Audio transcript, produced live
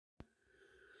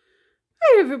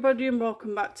everybody and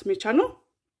welcome back to my channel.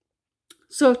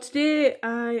 So today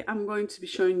I am going to be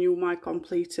showing you my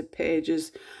completed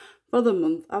pages for the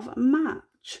month of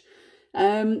March.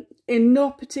 In no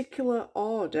particular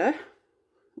order,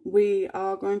 we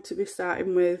are going to be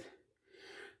starting with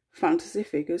Fantasy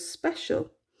Figures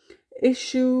Special,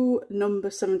 issue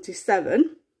number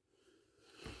 77.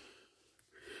 I'm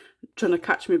trying to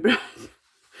catch my breath.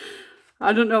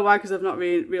 I don't know why, because I've not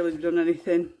really done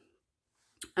anything.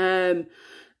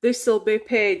 This will be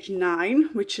page 9,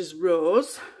 which is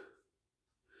Rose.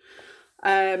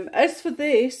 As for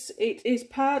this, it is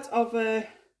part of a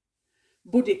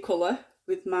buddy colour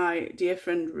with my dear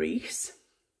friend Reese.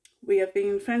 We have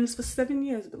been friends for 7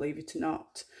 years, believe it or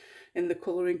not, in the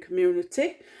colouring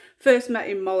community. First met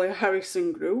in Molly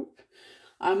Harrison group,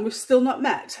 and we've still not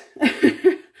met.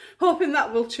 Hoping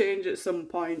that will change at some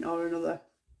point or another.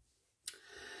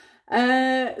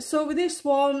 So with this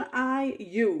one, I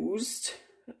used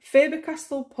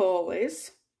Faber-Castell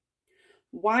Polies,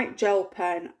 white gel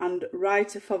pen and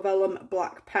Writer for Vellum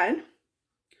black pen.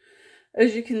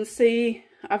 As you can see,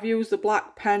 I've used the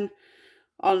black pen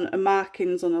on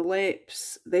markings on the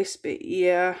lips, this bit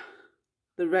here,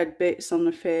 the red bits on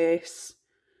the face,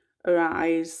 her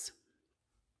eyes,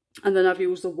 and then I've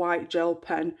used the white gel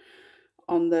pen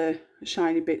on the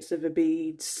shiny bits of the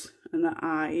beads and the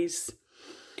eyes.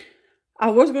 I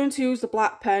was going to use the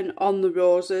black pen on the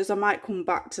roses. I might come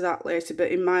back to that later,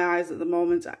 but in my eyes at the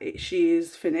moment, she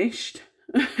is finished.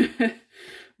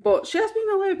 But she has been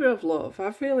a labour of love.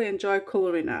 I've really enjoyed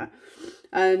colouring her.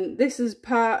 And this is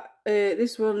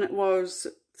this one was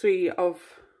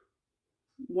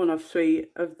one of three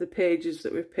of the pages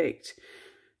that we've picked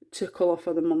to colour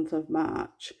for the month of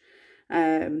March.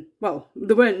 Well,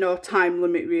 there weren't no time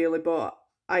limit really, but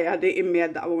I had it in my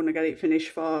head that I want to get it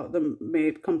finished for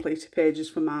my completed pages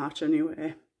for March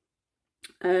anyway.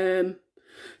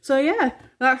 So yeah,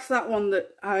 that's that one that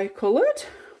I coloured.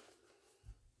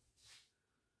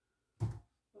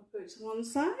 I'll put it to one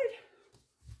side.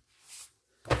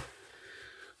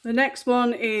 The next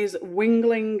one is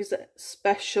Winglings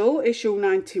Special, issue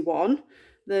 91.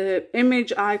 The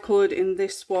image I coloured in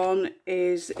this one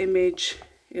is image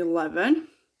 11.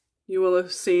 You will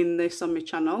have seen this on my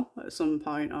channel at some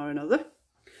point or another.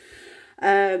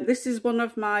 This is one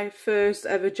of my first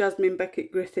ever Jasmine Beckett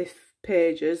Griffith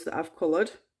pages that I've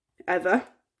coloured, ever.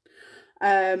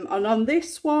 And on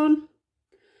this one,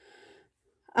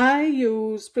 I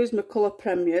use Prismacolor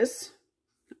Premiers,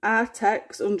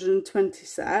 Artex 120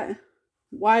 set,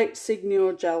 white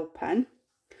Signor gel pen,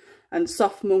 and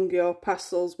soft Mungio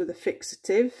pastels with a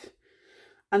fixative.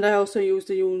 And I also used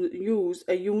a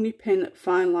Unipin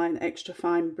Fine Line Extra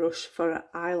Fine brush for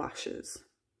eyelashes.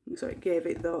 So it gave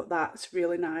it that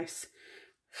really nice,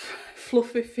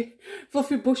 fluffy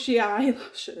bushy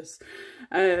eyelashes.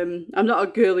 I'm not a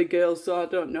girly girl, so I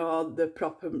don't know all the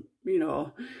proper,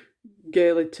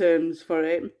 girly terms for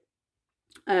it.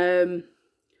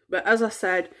 But as I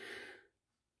said,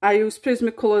 I used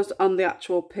Prismacolors on the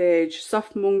actual page,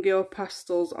 soft Mungio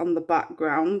pastels on the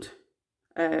background.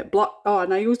 And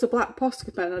I used a black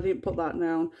Posca pen. I didn't put that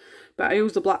down, but I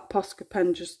used a black Posca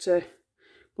pen just to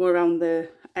go around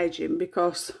the edging,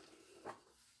 because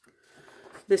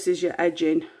this is your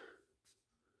edging,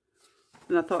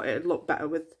 and I thought it'd look better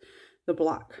with the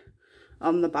black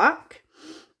on the back.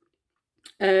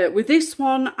 With this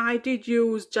one, I did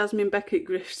use Jasmine Beckett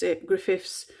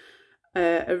Griffith's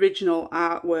original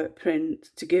artwork print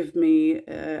to give me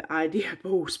idea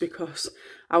boost, because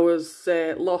I was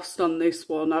lost on this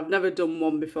one. I've never done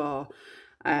one before,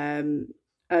 and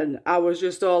I was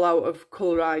just all out of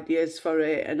colour ideas for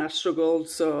it, and I struggled,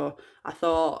 so I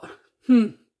thought,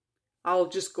 I'll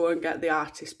just go and get the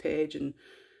artist page and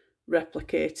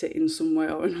replicate it in some way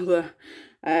or another.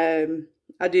 I've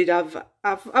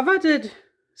added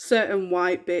certain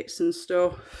white bits and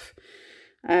stuff,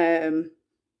 but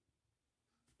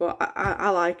I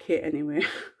like it anyway.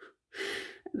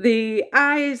 The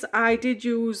eyes I did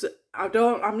use,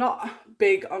 I'm not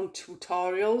big on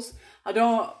tutorials. I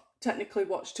don't technically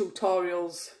watch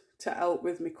tutorials to help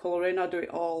with my colouring. I do it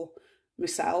all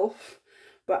myself.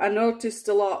 But I noticed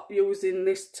a lot using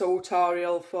this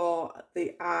tutorial for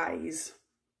the eyes.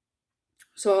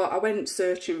 So I went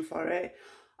searching for it,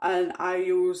 and I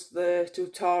used the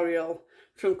tutorial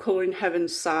from Colouring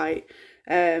Heaven's site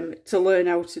to learn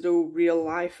how to do real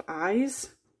life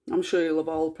eyes. I'm sure you'll have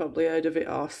all probably heard of it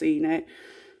or seen it.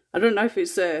 I don't know if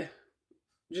it's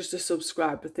just a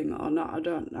subscriber thing or not, I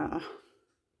don't know.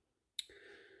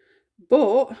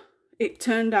 But it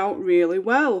turned out really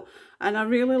well, and I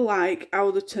really like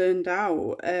how they turned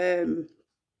out. I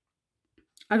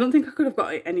don't think I could have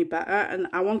got it any better, and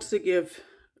I wanted to give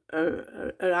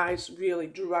her eyes really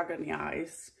dragony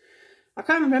eyes. I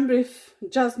can't remember if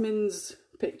Jasmine's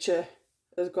picture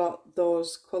has got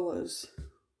those colours.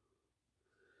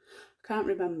 I can't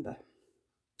remember.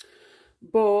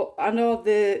 But I know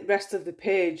the rest of the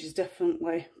page is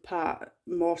definitely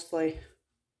mostly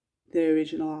the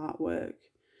original artwork.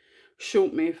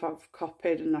 Shoot me if I've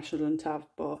copied and I shouldn't have,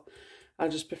 but I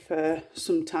just prefer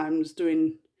sometimes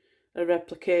doing a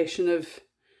replication of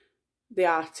the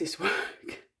artist's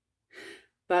work.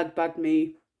 Bad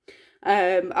me.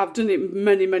 I've done it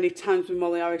many times with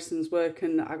Molly Harrison's work,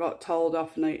 and I got told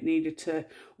off and I needed to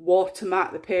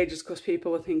watermark the pages because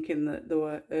people were thinking that they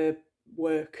were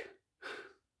work.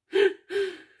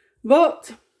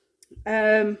 But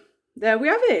there we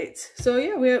have it. So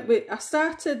yeah, I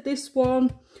started this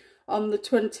one on the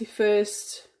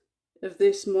 21st of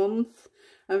this month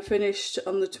and finished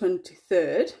on the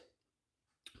 23rd.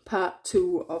 Part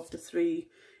 2 of the 3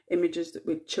 images that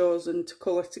we'd chosen to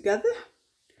colour together.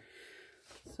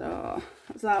 So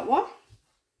that's that one.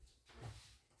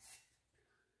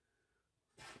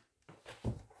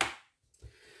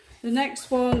 The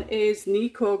next one is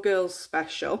Nico Girls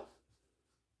Special.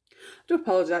 I do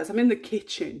apologise, I'm in the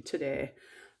kitchen today.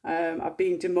 I've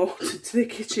been demoted to the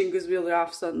kitchen because the other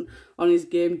half's on his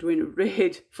game doing a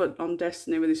raid on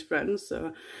Destiny with his friends,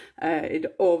 so he'd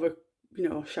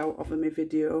shout over my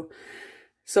video.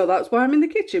 So that's why I'm in the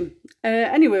kitchen.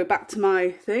 Anyway, back to my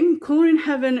thing. Colouring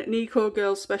Heaven Nico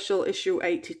Girls Special issue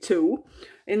 82.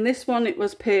 In this one it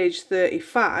was page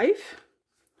 35,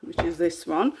 which is this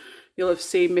one. You'll have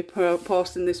seen me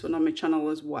posting this one on my channel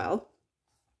as well.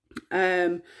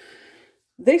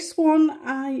 This one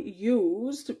I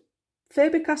used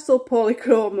Faber-Castell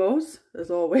Polychromos, as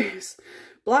always,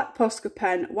 black Posca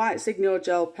pen, white Signo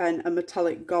gel pen and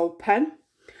metallic gold pen.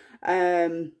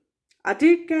 I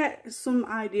did get some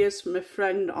ideas from a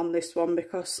friend on this one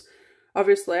because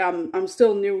obviously I'm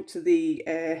still new to the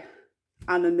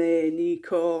anime,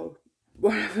 Nico,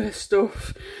 whatever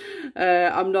stuff.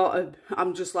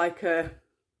 I'm just like a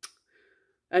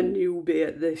newbie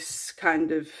at this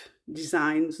kind of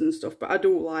designs and stuff, but I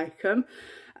do like them.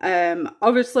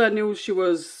 Obviously I knew she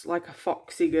was like a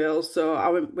foxy girl, so I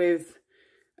went with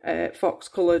fox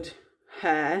coloured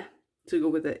hair to go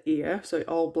with the ear, so it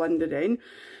all blended in.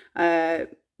 The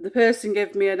person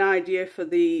gave me an idea for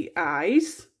the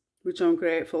eyes, which I'm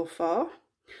grateful for.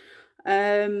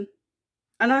 And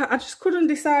I just couldn't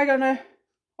decide on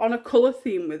a colour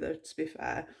theme with her, to be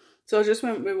fair. So I just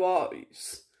went with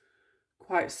what's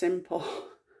quite simple.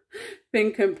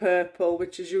 Pink and purple,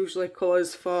 which is usually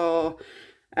colours for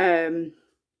Guamanga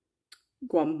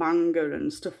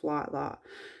and stuff like that.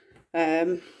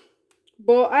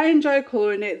 But I enjoy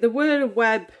colouring it. There were a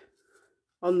web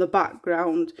on the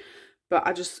background, but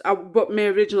but my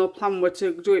original plan was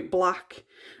to do it black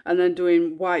and then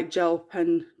doing white gel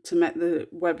pen to make the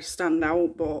web stand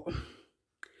out, but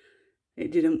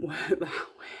it didn't work that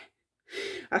way.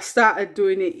 I started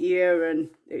doing it here and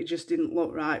it just didn't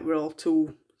look right. We're all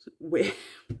too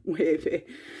wavy,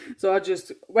 so I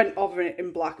just went over it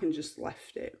in black and just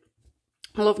left it.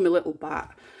 I love my little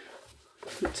bat.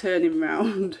 I'm turning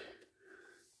round.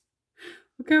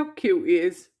 Look how cute he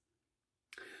is.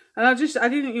 And I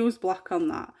didn't use black on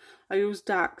that. I used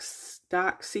dark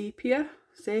sepia.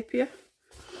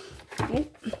 Oh.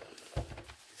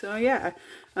 So yeah,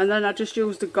 and then I just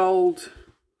used a gold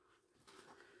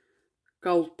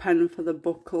pen for the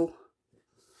buckle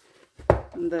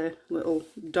and the little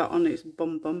dot on its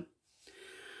bum.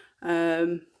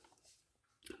 But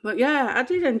yeah, I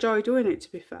did enjoy doing it, to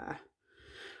be fair.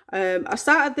 I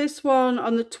started this one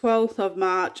on the 12th of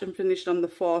March and finished on the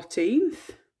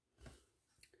 14th.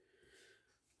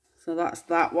 So that's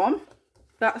that one.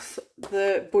 That's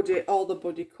all the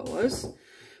buddy colours.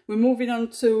 We're moving on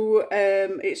to,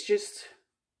 it's just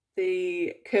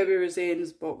the Kerby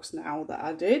Razane's books now that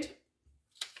I did.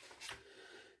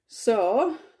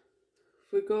 So,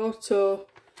 if we go to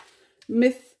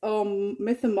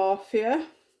Mythomorphia,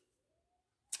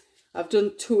 I've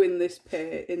done 2 in this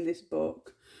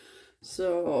book.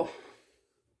 So,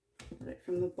 right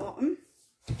from the bottom.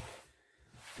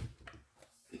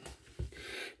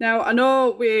 Now, I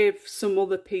know with some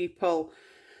other people,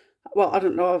 well, I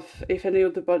don't know if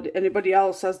anybody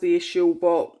else has the issue,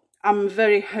 but I'm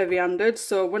very heavy-handed,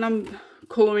 so when I'm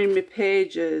colouring my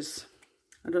pages,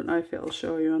 I don't know if it'll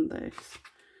show you on this,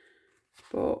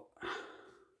 but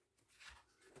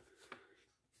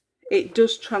it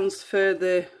does transfer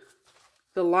the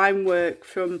line work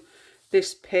from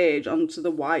this page onto the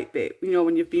white bit, you know,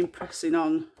 when you've been pressing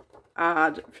on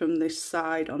hard from this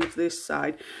side onto this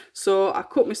side. So I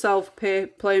cut myself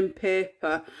plain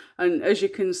paper, and as you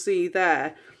can see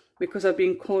there, because I've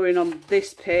been colouring on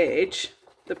this page,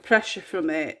 the pressure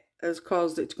from it has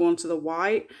caused it to go onto the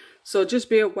white. So just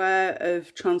be aware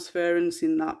of transference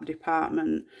in that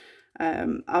department.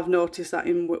 I've noticed that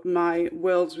in my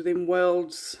Worlds Within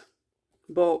Worlds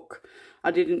book,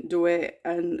 I didn't do it,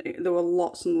 and there were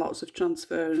lots and lots of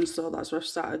transference, so that's what I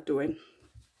started doing.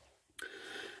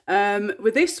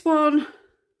 With this one,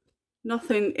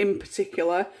 nothing in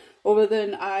particular, other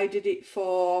than I did it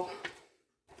for,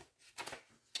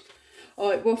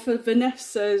 it was for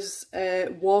Vanessa's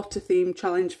water theme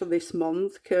challenge for this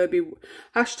month, Kerby,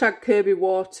 hashtag Kerby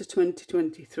Water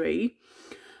 2023.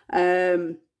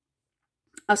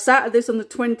 I started this on the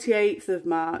 28th of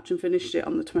March and finished it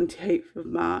on the 28th of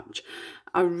March.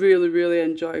 I really, really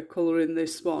enjoyed colouring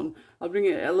this one. I'll bring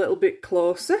it a little bit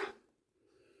closer.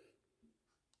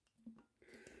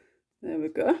 There we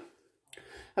go.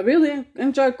 I really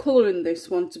enjoyed colouring this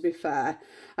one, to be fair.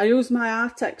 I used my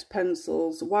Artex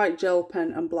pencils, white gel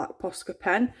pen and black Posca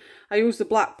pen. I used the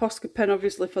black Posca pen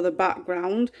obviously for the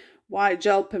background, white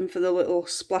gel pen for the little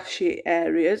splashy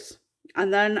areas.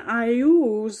 And then I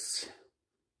used,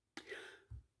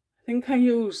 I think I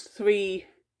used three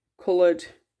coloured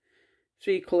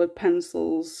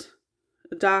pencils.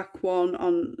 A dark one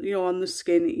on, you know, on the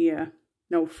skin here.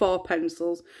 No, 4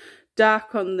 pencils.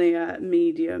 Dark on the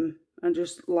medium, and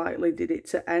just lightly did it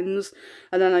to ends.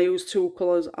 And then I used 2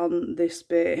 colours on this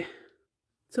bit.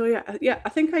 So yeah, I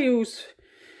think I used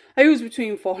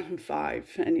between 4 and 5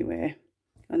 anyway.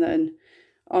 And then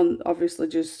on obviously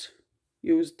just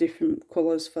used different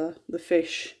colours for the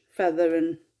fish feather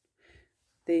and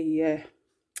the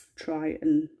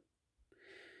Triton.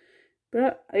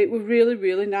 But it was really,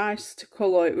 really nice to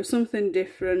colour. It was something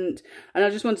different, and I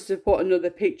just wanted to put another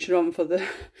picture on for the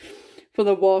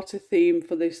water theme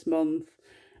for this month.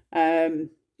 I'm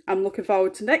looking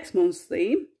forward to next month's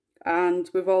theme, and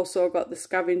we've also got the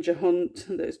scavenger hunt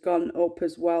that's gone up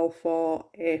as well for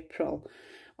April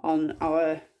on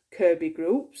our Kerby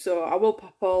group. So I will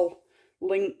pop all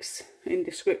links in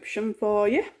description for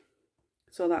you.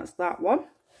 So that's that one.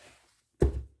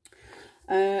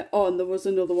 Oh, and there was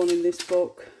another one in this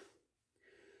book.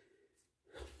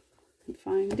 I can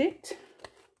find it.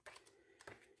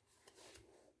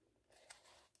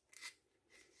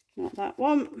 Not that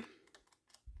one.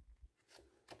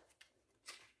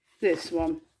 This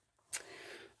one.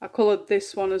 I coloured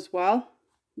this one as well.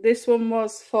 This one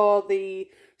was for the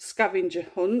scavenger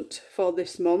hunt for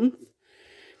this month.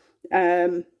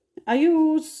 I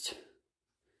used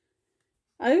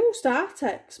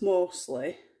Artex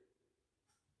mostly.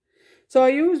 So I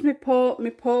used my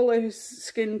Polar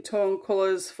skin tone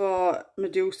colours for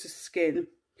Medusa's skin.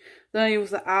 Then I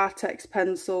used the Artex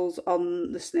pencils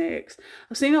on the snakes.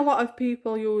 I've seen a lot of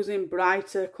people using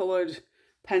brighter coloured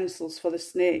pencils for the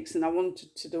snakes, and I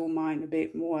wanted to do mine a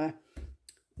bit more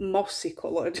mossy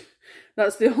coloured.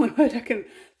 That's the only word I can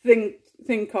think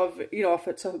of, you know, off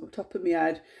the top of my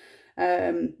head.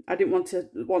 I didn't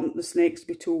want the snakes to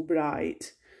be too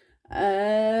bright.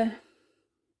 And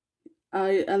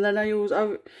then I used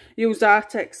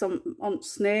Artex on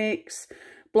snakes,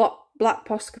 black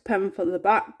Posca pen for the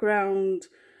background,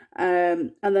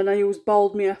 and then I used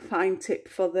Boldmere fine tip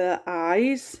for the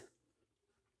eyes,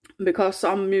 because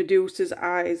on Medusa's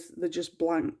eyes they're just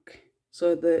blank.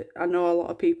 So I know a lot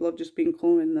of people have just been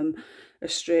colouring them a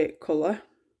straight colour.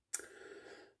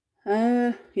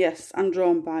 Yes, and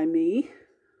drawn by me.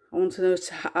 I wanted her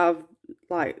to have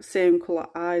like same colour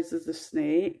eyes as the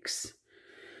snakes.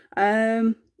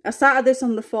 I started this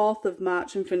on the 4th of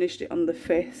March and finished it on the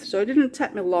 5th, so it didn't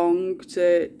take me long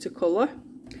to colour.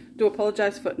 Do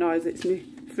apologise for the noise, it's my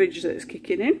fridge that's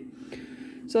kicking in.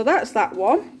 So that's that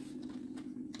one.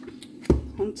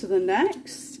 On to the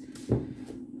next.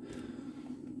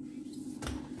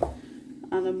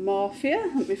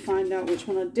 Anamorphia, let me find out which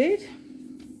one I did.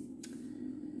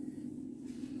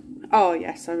 Oh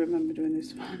yes, I remember doing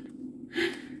this one.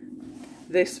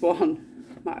 This one.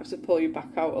 Might have to pull you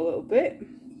back out a little bit.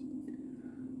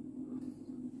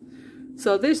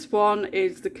 So this one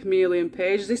is the chameleon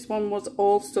page. This one was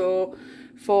also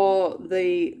for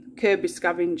the Kerby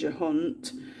scavenger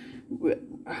hunt.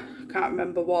 I can't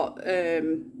remember what,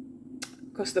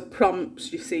 because the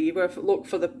prompts, you see, you have to look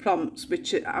for the prompts,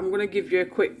 which I'm going to give you a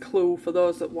quick clue for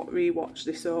those that rewatch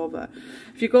this over.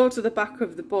 If you go to the back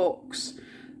of the books,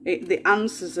 the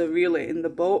answers are really in the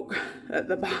book at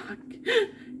the back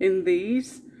in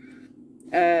these.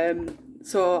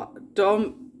 So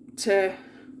don't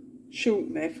shoot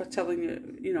me for telling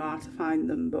you, you know, how to find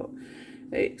them, but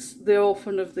it's the whole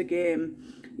fun of the game.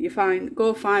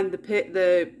 Go find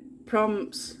the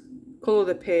prompts, colour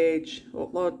the page,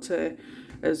 upload to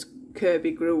as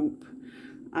Kerby group,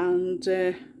 and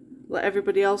let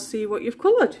everybody else see what you've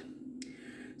coloured.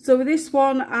 So with this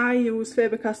one I use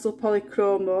Faber-Castell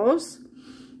Polychromos,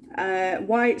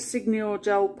 white Signio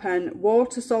gel pen,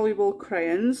 water soluble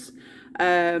crayons.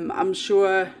 I'm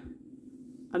sure,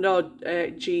 I know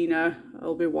Gina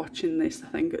will be watching this I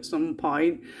think at some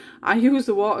point. I use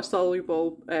the water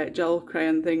soluble gel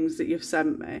crayon things that you've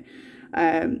sent me.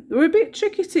 They were a bit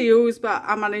tricky to use, but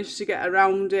I managed to get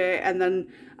around it, and then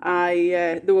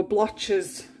there were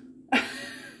blotches.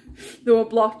 There were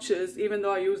blotches, even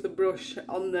though I used the brush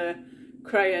on the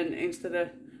crayon instead of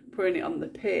putting it on the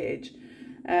page.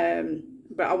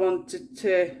 But I wanted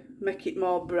to make it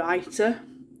more brighter,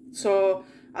 so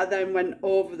I then went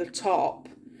over the top.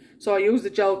 So I used the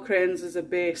gel crayons as a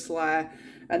base layer,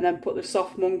 and then put the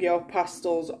soft Mungyo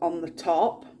pastels on the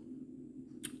top.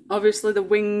 Obviously the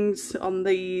wings on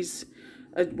these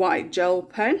are white gel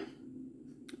pen,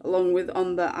 along with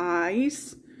on the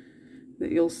eyes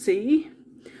that you'll see.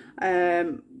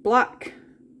 Black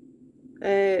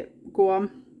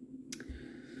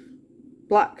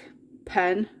black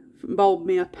pen, Bold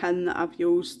Mia pen that I've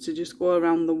used to just go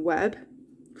around the web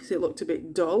because it looked a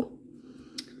bit dull.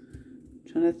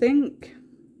 Trying to think.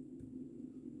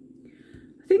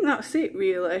 I think that's it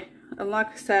really. And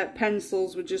like I said,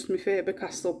 pencils were just my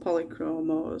Faber-Castell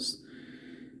Polychromos.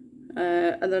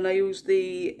 And then I used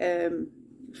the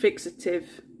fixative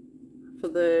for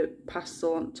the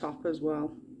pastel on top as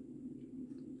well.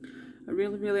 I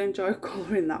really enjoy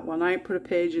colouring that one. I ain't put a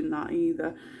page in that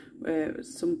either.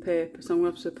 Some paper, so I'm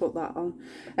going to have to put that on.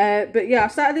 But yeah, I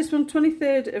started this one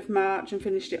 23rd of March and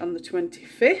finished it on the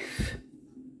 25th.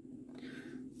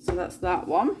 So that's that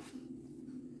one.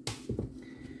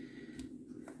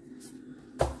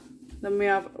 Then we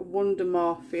have Wonder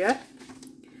Morphia.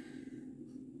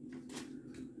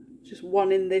 Just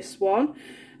one in this one.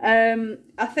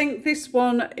 I think this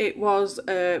one, it was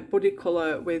a buddy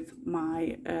colour with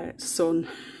my son,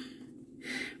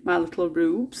 my little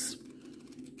Rubes.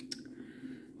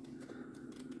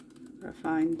 I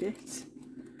find it.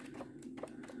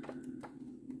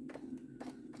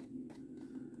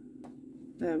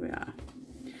 There we are.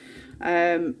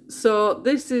 So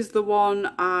this is the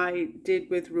one I did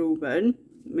with Ruben,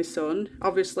 my son.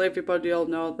 Obviously everybody will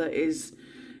know that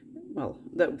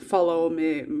that follow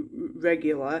me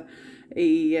regular.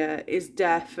 He is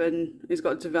deaf and he's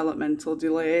got developmental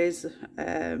delays.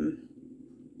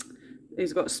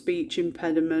 He's got speech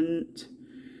impediment.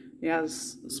 He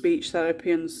has speech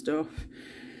therapy and stuff.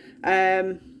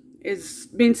 He's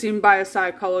been seen by a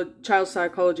child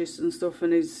psychologist and stuff,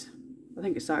 and I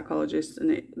think a psychologist,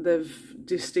 and they've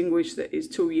distinguished that he's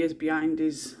 2 years behind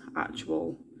his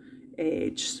actual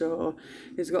age, so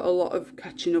he's got a lot of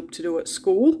catching up to do at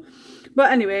school.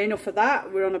 But anyway, enough of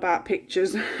that, we're on about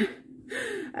pictures.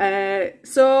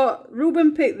 So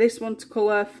Ruben picked this one to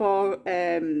colour for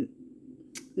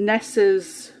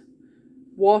Nessa's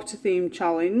water theme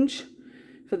challenge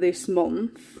for this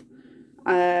month.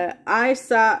 He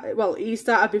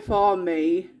started before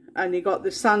me, and he got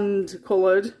the sand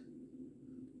coloured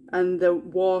and the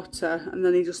water, and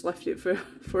then he just left it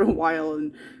for a while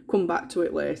and come back to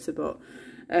it later, but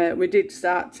we did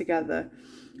start together.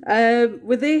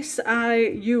 With this I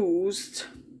used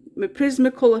my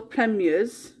Prismacolor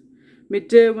Premiers, my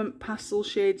Derwent Pastel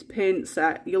Shades paint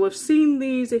set. You'll have seen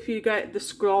these if you get the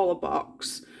scrawler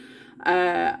box.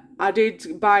 I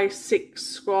did buy 6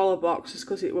 scrawler boxes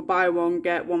because it were buy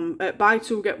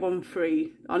two get one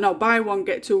free. Oh no, buy one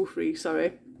get two free,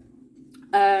 sorry.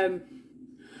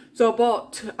 So I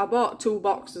bought 2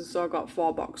 boxes, so I got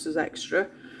 4 boxes extra.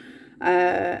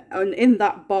 And in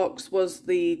that box was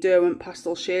the Derwent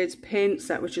Pastel Shades paint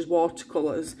set, which is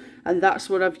watercolours, and that's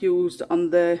what I've used on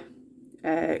the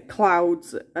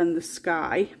clouds and the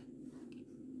sky.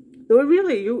 They were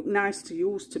really nice to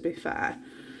use, to be fair.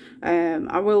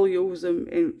 I will use them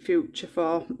in future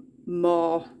for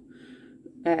more,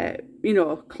 you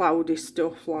know, cloudy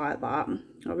stuff like that.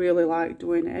 I really like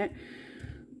doing it.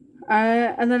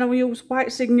 And then I will use white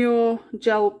Signio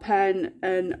gel pen,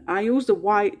 and I used a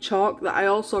white chalk that I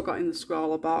also got in the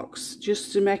scrawler box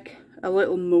just to make a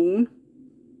little moon,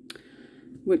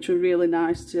 which were really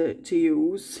nice to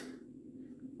use.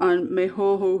 And my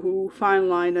Ho Ho Ho fine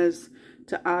liners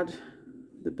to add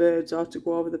the birds, or to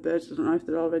go over the birds. I don't know if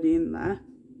they're already in there,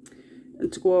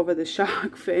 and to go over the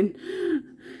shark fin.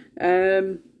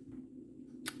 I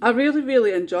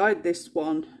really enjoyed this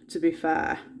one, to be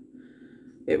fair.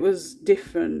 It was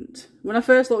different. When I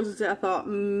first looked at it, I thought,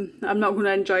 I'm not going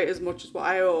to enjoy it as much as what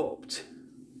I hoped,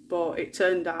 but it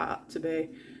turned out to be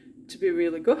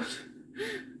really good.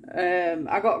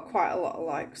 I got quite a lot of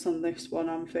likes on this one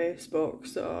on Facebook,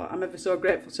 so I'm ever so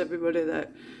grateful to everybody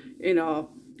that, you know,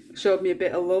 showed me a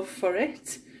bit of love for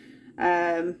it.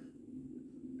 And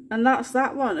that's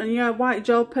that one. And yeah, white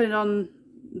gel pen on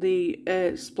the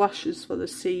splashes for the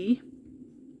sea.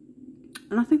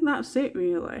 And I think that's it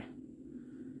really.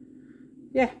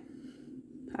 Yeah,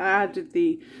 I added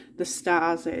the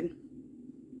stars in.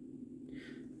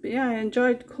 But yeah, I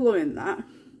enjoyed colouring that.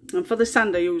 And for the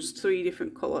sand I used 3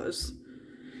 different colours.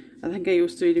 I think I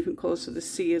used 3 different colours for the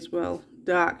sea as well.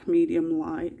 Dark, medium,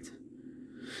 light.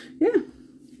 Yeah,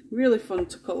 really fun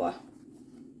to colour.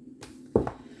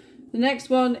 The next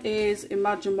one is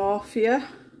Imagimorphia.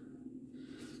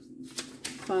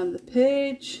 Find the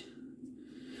page.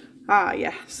 Ah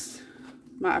yes.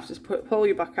 Might have to pull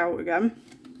you back out again.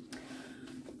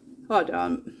 Hold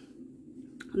on.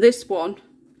 This one,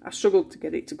 I struggled to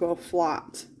get it to go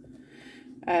flat.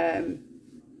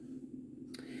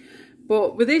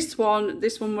 But with this one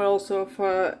were also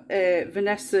for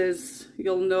Vanessa's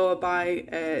You'll Know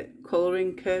by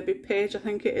Colouring Kerby page, I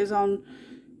think it is on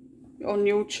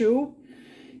YouTube.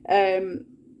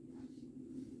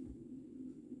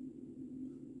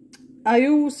 I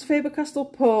use Faber-Castell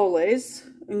Polis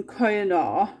and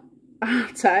Koh-i-Noor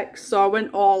Artex, so I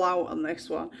went all out on this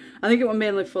one. I think it was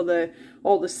mainly for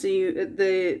all the seaweed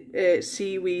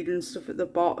and stuff at the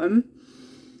bottom.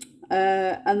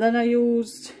 And then I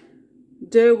used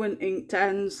Derwent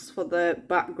Inktense for the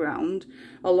background,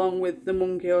 along with the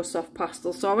Mungyo Soft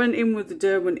Pastel. So I went in with the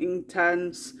Derwent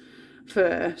Inktense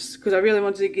first, because I really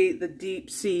wanted to get the deep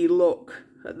sea look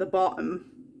at the bottom,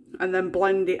 and then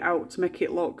blend it out to make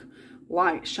it look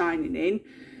light shining in.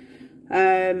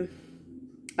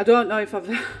 I don't know if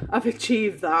I've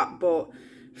achieved that, but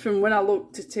from when I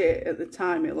looked at it at the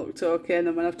time, it looked okay. And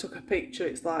then when I took a picture,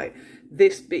 it's like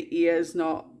this bit here is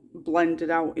not blended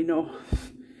out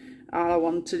enough. I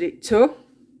wanted it to.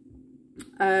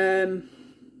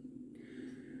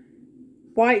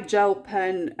 White gel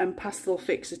pen and pastel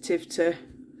fixative to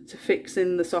fix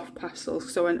in the soft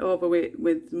pastels. So I went over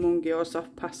with Mungyo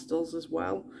soft pastels as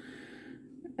well.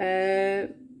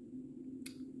 And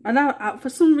for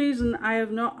some reason I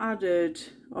have not added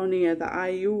on here that I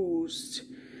used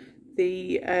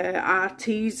the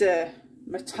Arteza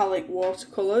metallic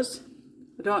watercolours.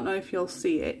 I don't know if you'll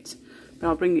see it, but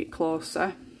I'll bring it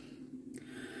closer.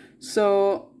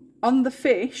 So on the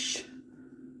fish,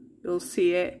 you'll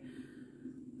see it.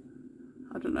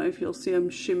 I don't know if you'll see them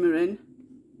shimmering.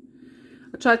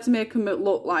 I tried to make them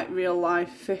look like real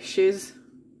life fishes.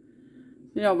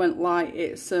 You know, I went light.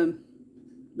 It's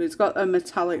got a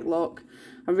metallic look.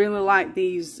 I really like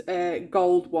these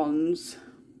gold ones.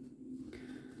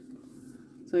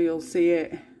 So you'll see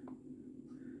it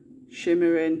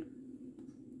shimmering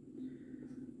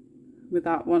with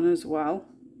that one as well.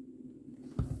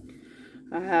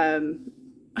 I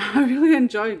really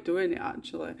enjoyed doing it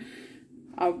actually.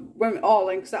 I went all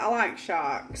in because I like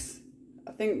sharks.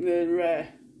 I think they're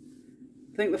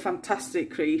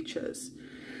fantastic creatures.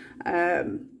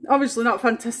 Obviously not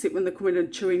fantastic when they're coming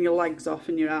and chewing your legs off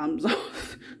and your arms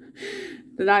off.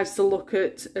 They're nice to look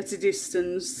at a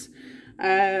distance.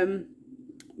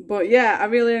 But yeah, I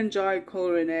really enjoyed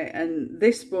colouring it, and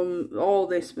this one, all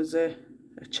this was a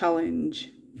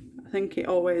challenge. I think it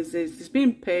always is. There's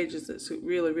been pages that's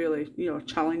really, really, you know,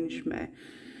 challenged me.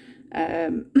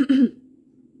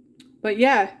 But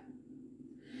yeah,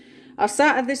 I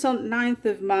started this on 9th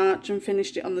of March and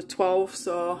finished it on the 12th,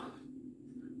 so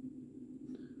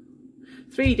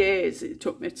 3 days it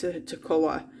took me to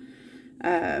colour.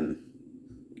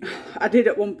 I did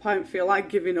at one point feel like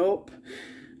giving up,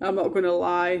 I'm not going to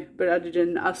lie, but I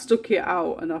didn't. I stuck it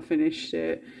out and I finished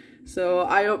it. So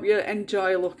I hope you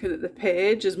enjoy looking at the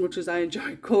page as much as I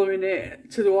enjoyed colouring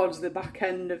it towards the back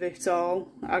end of it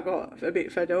all. I got a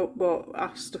bit fed up, but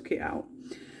I stuck it out.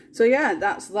 So yeah,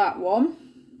 that's that one.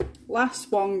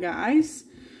 Last one, guys,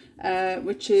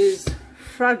 which is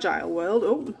Fragile World.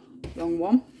 Oh, wrong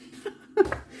one.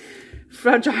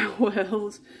 Fragile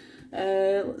World.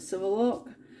 Let's have a look.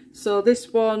 So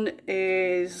this one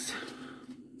is,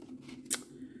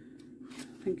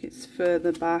 I think it's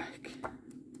further back.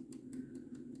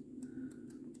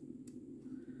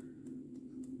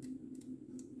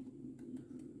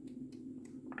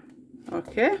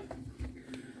 Okay,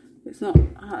 it's not,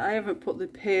 I haven't put the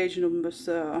page number,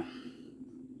 so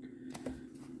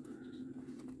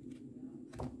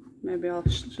maybe I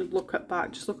should look at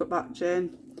back. Just look at back,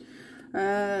 Jane.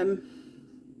 I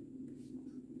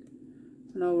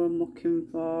know what I'm looking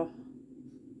for.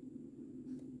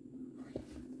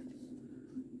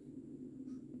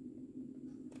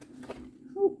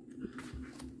 Oh.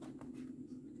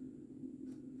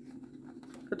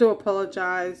 do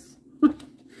apologise. I'm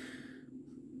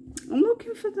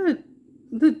looking for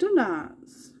the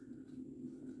donuts.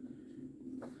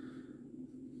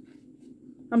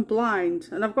 I'm blind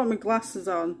and I've got my glasses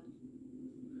on.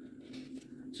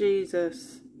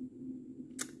 Jesus.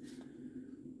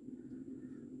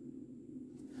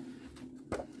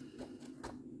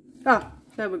 Ah,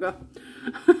 there we go.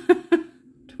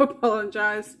 Do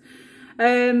apologise.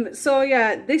 So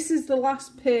yeah, this is the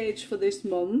last page for this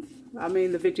month. I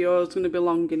mean, the video is going to be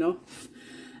long enough.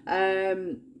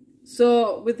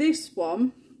 So with this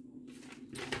one,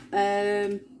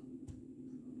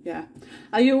 yeah,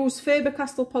 I use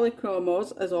Faber-Castell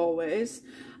Polychromos as always.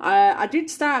 I did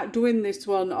start doing this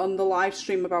one on the live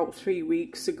stream about 3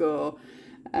 weeks ago.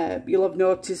 You'll have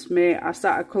noticed me, I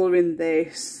started colouring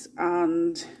this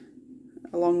and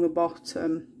along the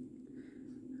bottom,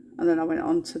 and then I went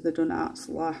on to the donuts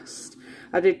last.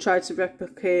 I did try to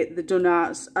replicate the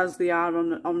donuts as they are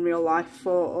on real life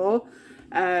photo.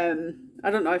 I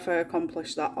don't know if I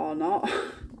accomplished that or not.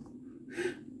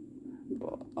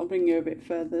 But I'll bring you a bit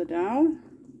further down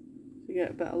to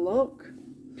get a better look.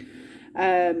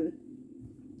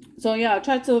 So yeah, I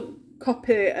tried to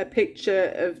copy a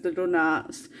picture of the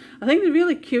donuts. I think they're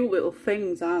really cute little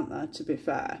things, aren't they, to be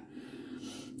fair.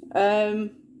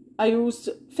 I used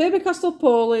Faber-Castell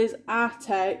Polys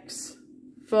Artex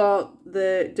for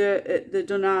the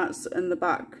donuts and the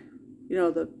back, you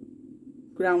know, the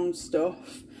ground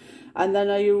stuff. And then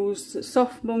I used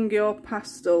Soft Mungyo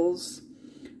pastels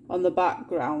on the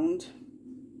background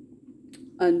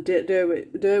and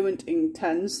Derwent ink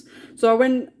tents. So I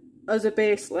went as a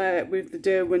base layer with the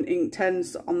Derwent ink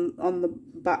tents on the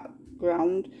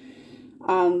background,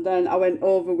 and then I went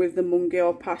over with the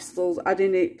Mungyo pastels,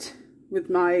 adding it with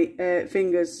my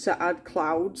fingers to add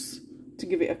clouds, to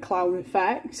give it a cloud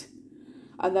effect.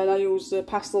 And then I used the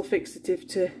pastel fixative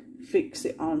to fix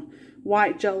it on.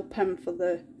 White gel pen for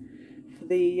the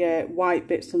white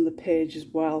bits on the page as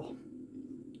well.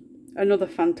 Another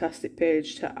fantastic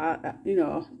page to add, you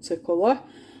know, to colour.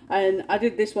 And I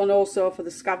did this one also for the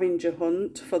scavenger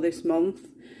hunt for this month.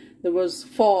 There was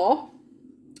 4,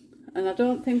 and I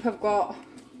don't think I've got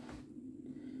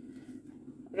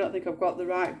the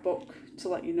right book to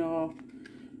let you know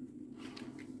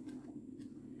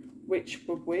which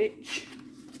were which.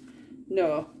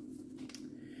 No.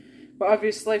 But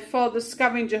obviously for the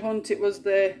scavenger hunt it was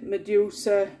the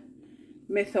Medusa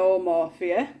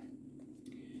Mythomorphia.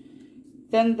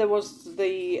 Then there was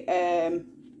the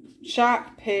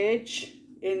shark page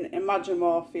in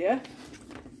Imagomorphia.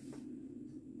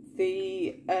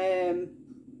 The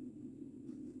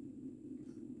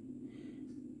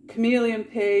chameleon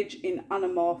page in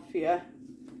Anamorphia.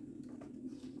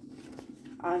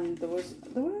 And there was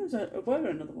another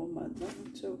one, wasn't there?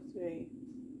 1, 2, 3.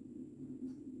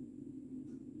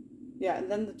 Yeah, and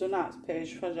then the donuts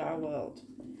page, Fragile World.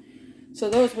 So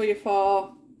those were your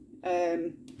 4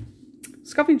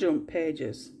 scavenger hunt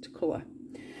pages to colour.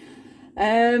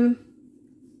 I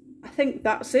think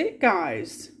that's it,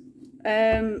 guys.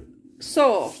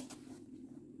 So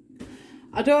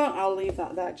I'll leave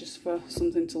that there just for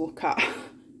something to look at.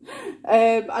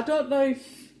 I don't know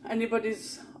if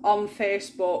anybody's on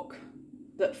Facebook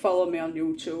that follow me on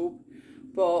YouTube,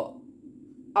 but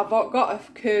I've got a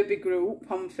Kerby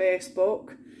group on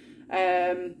Facebook,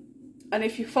 and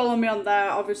if you follow me on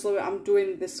there, obviously I'm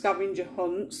doing the scavenger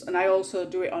hunts, and I also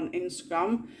do it on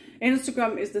Instagram.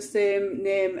 Instagram is the same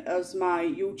name as my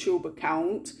YouTube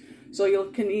account, so you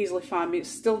can easily find me. It's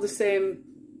still the same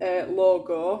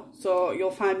logo, so you'll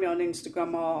find me on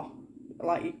Instagram or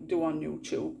like you do on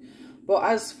YouTube. But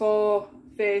as for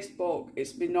Facebook,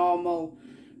 it's my normal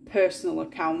personal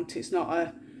account. It's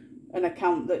not an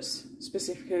account that's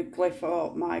specifically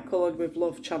for my Coloured with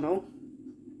Love channel.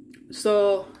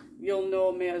 So you'll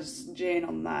know me as Jane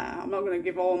on there. I'm not going to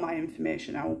give all my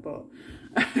information out, but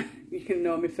you can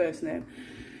know my first name.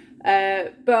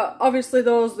 But obviously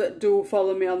those that do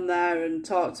follow me on there and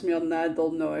talk to me on there,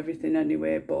 they'll know everything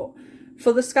anyway. But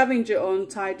for the scavenger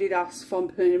hunt, I did ask for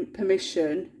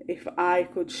permission if I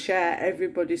could share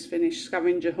everybody's finished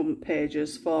scavenger hunt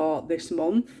pages for this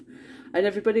month, and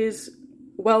everybody's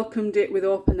welcomed it with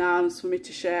open arms for me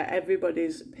to share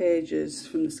everybody's pages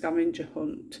from the scavenger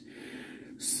hunt.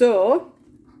 So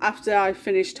after I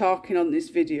finish talking on this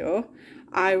video,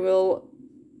 I will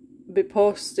be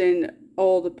posting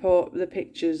all the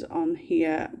pictures on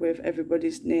here with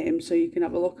everybody's name, so you can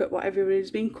have a look at what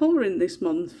everybody's been colouring this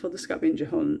month for the scavenger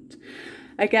hunt.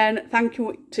 Again, thank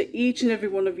you to each and every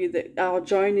one of you that are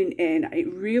joining in.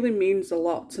 It really means a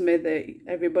lot to me that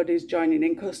everybody's joining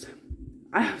in, because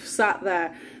I have sat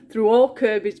there through all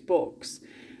Kerby's books,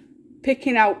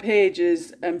 picking out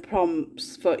pages and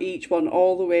prompts for each one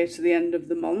all the way to the end of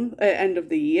the month, end of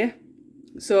the year.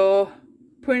 So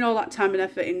putting all that time and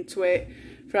effort into it,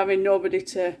 for having nobody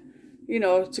to, you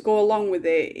know, to go along with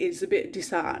it is a bit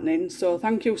disheartening. So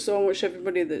thank you so much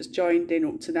everybody that's joined in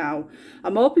up to now.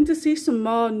 I'm hoping to see some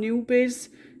more newbies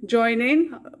join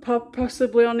in,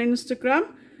 possibly on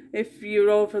Instagram if you're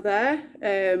over there.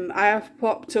 I have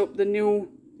popped up the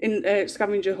new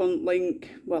scavenger hunt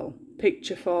link, well,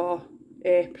 picture for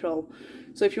April.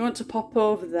 So if you want to pop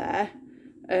over there,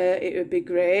 it would be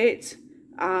great.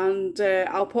 And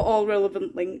I'll put all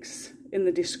relevant links in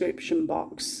the description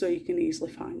box so you can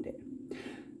easily find it.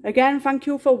 Again, thank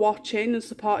you for watching and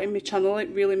supporting my channel. It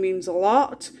really means a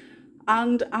lot.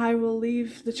 And I will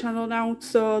leave the channel now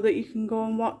so that you can go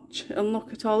and watch and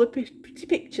look at all the pretty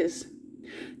pictures.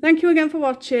 Thank you again for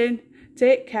watching.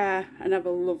 Take care and have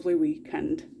a lovely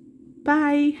weekend.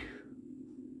 Bye.